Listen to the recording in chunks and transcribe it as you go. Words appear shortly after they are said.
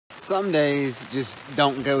Some days just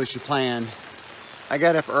don't go as you planned. I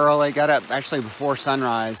got up early, got up actually before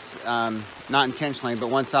sunrise, not intentionally, but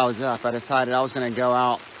once I was up, I decided I was gonna go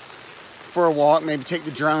out for a walk, maybe take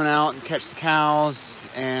the drone out and catch the cows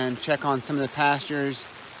and check on some of the pastures.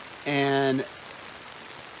 And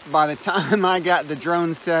by the time I got the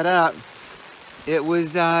drone set up, it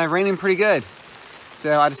was raining pretty good.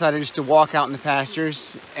 So I decided just to walk out in the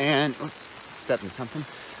pastures and, oops, stepped in something.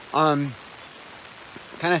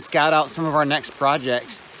 Kind of scout out some of our next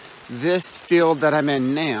projects. This field that I'm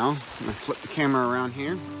in now, I'm gonna flip the camera around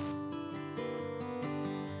here.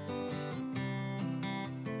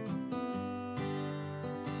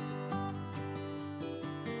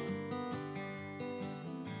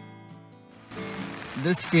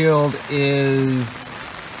 This field is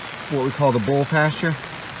what we call the bull pasture,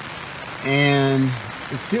 and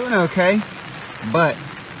it's doing okay, but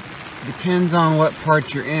depends on what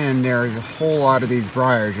part you're in. There's a whole lot of these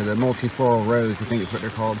briars, or the multifloral rose, I think is what they're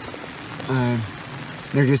called.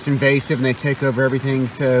 They're just invasive and they take over everything,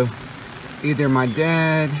 so either my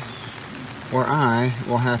dad or I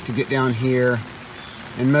will have to get down here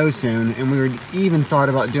and mow soon. And we were even thought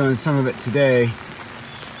about doing some of it today,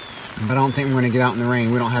 but I don't think we're going to get out in the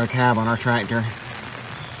rain. We don't have a cab on our tractor,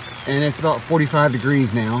 and it's about 45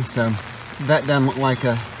 degrees now, so that doesn't look like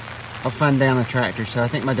a fun day on the tractor. So I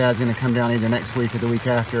think my dad's going to come down either next week or the week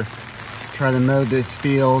after, try to mow this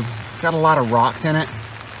field. It's got a lot of rocks in it,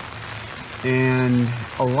 and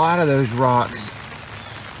a lot of those rocks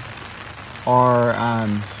are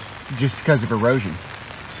just because of erosion.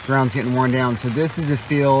 The ground's getting worn down. So this is a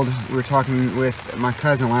field, we were talking with my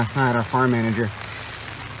cousin last night, our farm manager,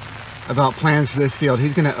 about plans for this field.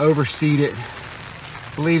 He's going to overseed it.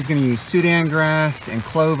 I believe he's going to use Sudan grass and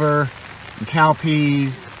clover and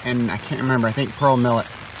cowpeas, and I can't remember, I think pearl millet.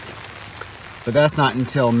 But that's not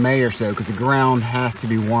until May or so, because the ground has to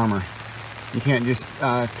be warmer. You can't just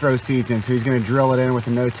throw seeds in. So he's going to drill it in with a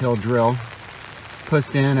no-till drill.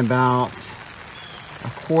 Puts in about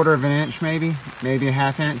 1/4 of an inch, maybe a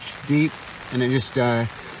 1/2 inch deep, and it just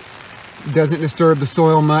doesn't disturb the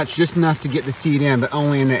soil much, just enough to get the seed in, but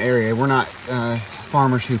only in the area. We're not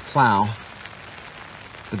farmers who plow.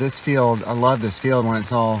 But this field, I love this field when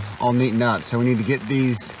it's all neatened up. So we need to get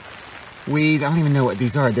these weeds. I don't even know what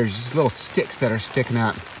these are. There's just little sticks that are sticking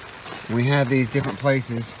up. And we have these different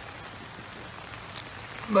places.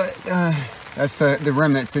 But that's the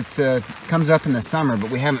remnants. It comes up in the summer, but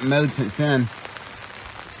we haven't mowed since then.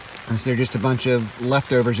 And so they're just a bunch of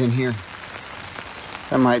leftovers in here.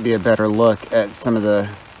 That might be a better look at some of the,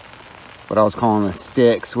 what I was calling the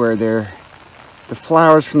sticks, where they're the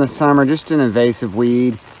flowers from the summer, just an invasive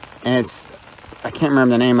weed. And it's, I can't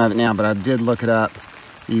remember the name of it now, but I did look it up,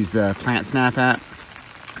 use the Plant Snap app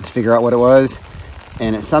to figure out what it was.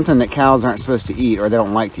 And it's something that cows aren't supposed to eat, or they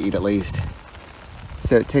don't like to eat at least.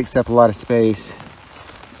 So it takes up a lot of space.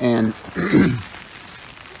 And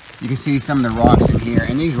you can see some of the rocks in here.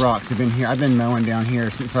 And these rocks have been here, I've been mowing down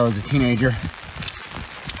here since I was a teenager.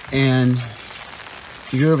 And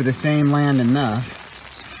you go over the same land enough,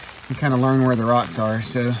 you kind of learn where the rocks are.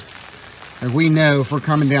 So we know if we're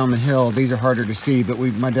coming down the hill, these are harder to see, but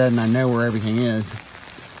my dad and I know where everything is.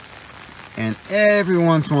 And every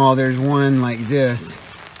once in a while there's one like this.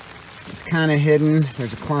 It's kind of hidden.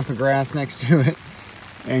 There's a clump of grass next to it,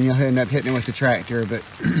 and you'll end up hitting it with the tractor. But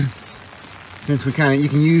since you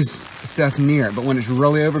can use stuff near it, but when it's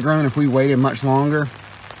really overgrown, if we waited much longer,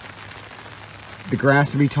 the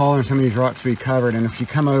grass would be taller and some of these rocks would be covered. And if you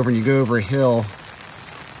come over and you go over a hill,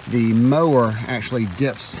 the mower actually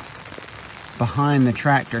dips behind the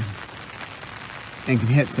tractor and can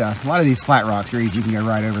hit stuff. A lot of these flat rocks are easy. You can go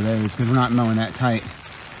right over those because we're not mowing that tight.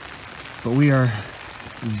 But we are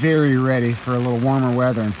very ready for a little warmer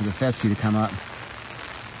weather and for the fescue to come up.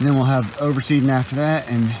 And then we'll have overseeding after that,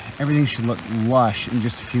 and everything should look lush in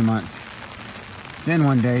just a few months. Then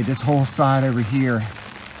one day, this whole side over here,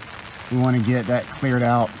 we want to get that cleared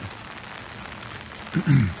out.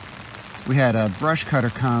 We had a brush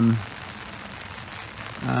cutter come,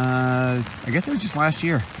 I guess it was just last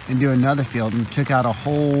year, and do another field, and took out a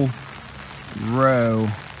whole row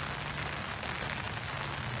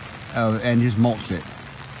and just mulched it.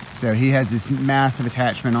 So he has this massive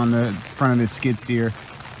attachment on the front of his skid steer,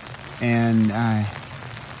 and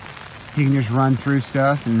he can just run through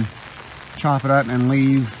stuff and chop it up and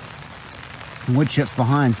leave wood chips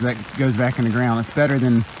behind, so that goes back in the ground. It's better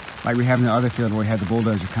than like we have in the other field where we had the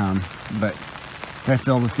bulldozer come, but that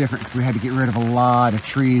field was different because we had to get rid of a lot of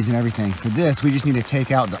trees and everything. So this, we just need to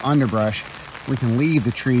take out the underbrush. We can leave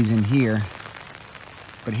the trees in here,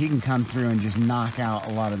 but he can come through and just knock out a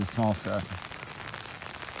lot of the small stuff.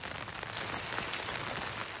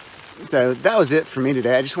 So that was it for me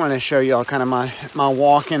today. I just wanted to show y'all kind of my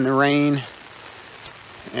walk in the rain.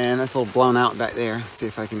 And that's a little blown out back there. Let's see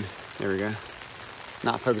if I can, there we go.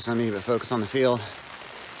 Not focus on me, but focus on the field.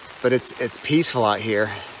 But it's peaceful out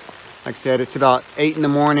here. Like I said, it's about 8 in the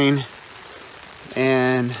morning,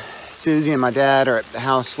 and Susie and my dad are at the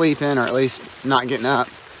house sleeping, or at least not getting up.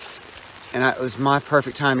 And it was my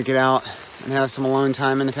perfect time to get out and have some alone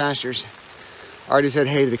time in the pastures. I already said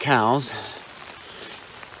hey to the cows,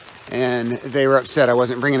 and they were upset I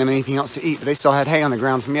wasn't bringing them anything else to eat, but they still had hay on the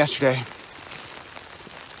ground from yesterday.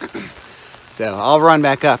 So I'll run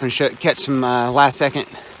back up and catch some last second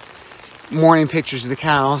morning pictures of the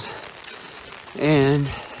cows. And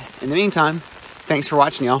in the meantime, thanks for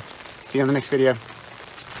watching, y'all. See you on the next video.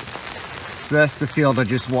 So that's the field I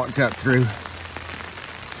just walked up through.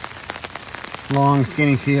 Long,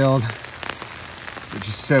 skinny field, which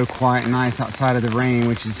is so quiet and nice outside of the rain,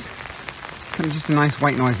 which is kind of just a nice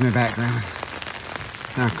white noise in the background.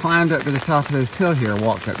 Now I climbed up to the top of this hill here,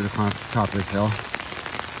 walked up to the top of this hill.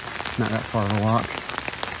 Not that far of a walk.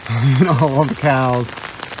 And all of the cows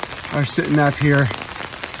are sitting up here.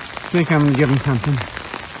 I think I'm gonna give them something.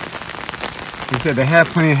 They said they have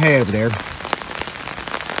plenty of hay over there,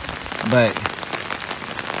 but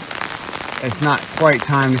it's not quite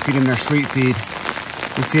time to feed them their sweet feed.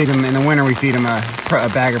 We feed them in the winter. We feed them a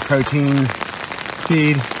bag of protein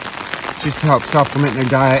feed just to help supplement their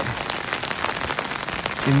diet,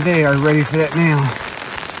 and they are ready for that now.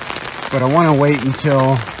 But I want to wait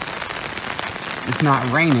until it's not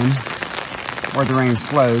raining, or the rain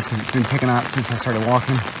slows, because it's been picking up since I started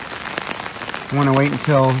walking. I want to wait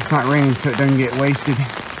until it's not raining so it doesn't get wasted,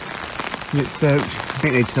 get soaked. I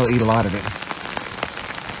think they'd still eat a lot of it.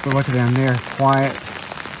 But look at them, they're quiet.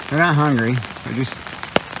 They're not hungry, they're just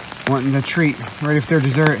wanting the treat, ready for their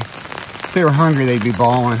dessert. If they were hungry, they'd be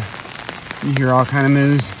bawling. You hear all kind of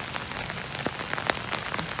moos.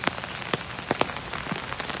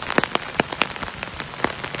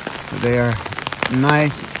 But they are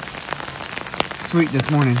nice, sweet this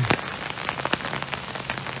morning.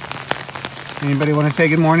 Anybody want to say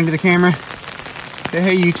good morning to the camera? Say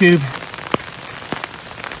hey, YouTube.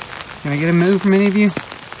 Can I get a moo from any of you?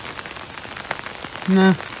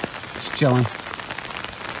 No, just chilling.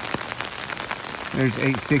 There's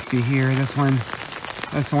 860 here. This one,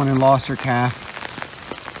 that's the one who lost her calf.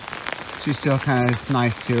 She's still kind of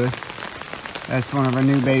nice to us. That's one of our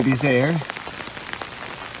new babies there.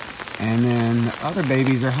 And then the other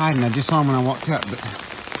babies are hiding. I just saw them when I walked up, but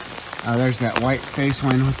there's that white face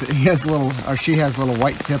one with the, she has a little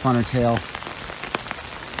white tip on her tail.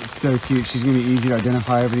 It's so cute. She's gonna be easy to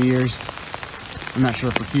identify over the years. I'm not sure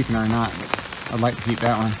if we're keeping her or not, but I'd like to keep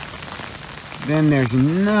that one. Then there's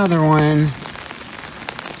another one.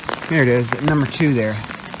 Here it is, number 2 there.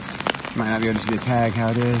 Might not be able to see the tag how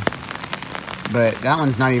it is, but that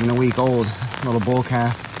one's not even a week old. Little bull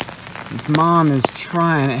calf. Its mom is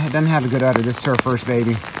trying. It doesn't have a good udder. This is her first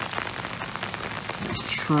baby.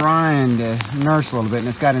 It's trying to nurse a little bit, and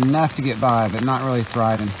it's got enough to get by, but not really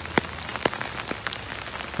thriving.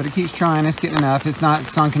 But it keeps trying. It's getting enough. It's not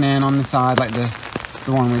sunken in on the side like the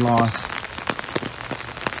one we lost.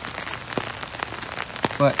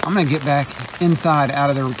 But I'm gonna get back inside out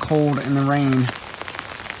of the cold and the rain.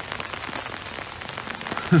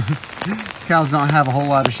 Cows don't have a whole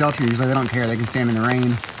lot of shelter usually. They don't care. They can stand in the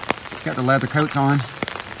rain. Got the leather coats on.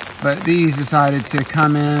 But these decided to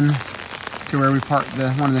come in to where we parked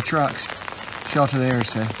one of the trucks. Shelter there,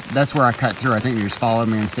 so that's where I cut through. I think they just followed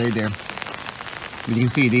me and stayed there. But you can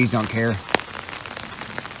see these don't care.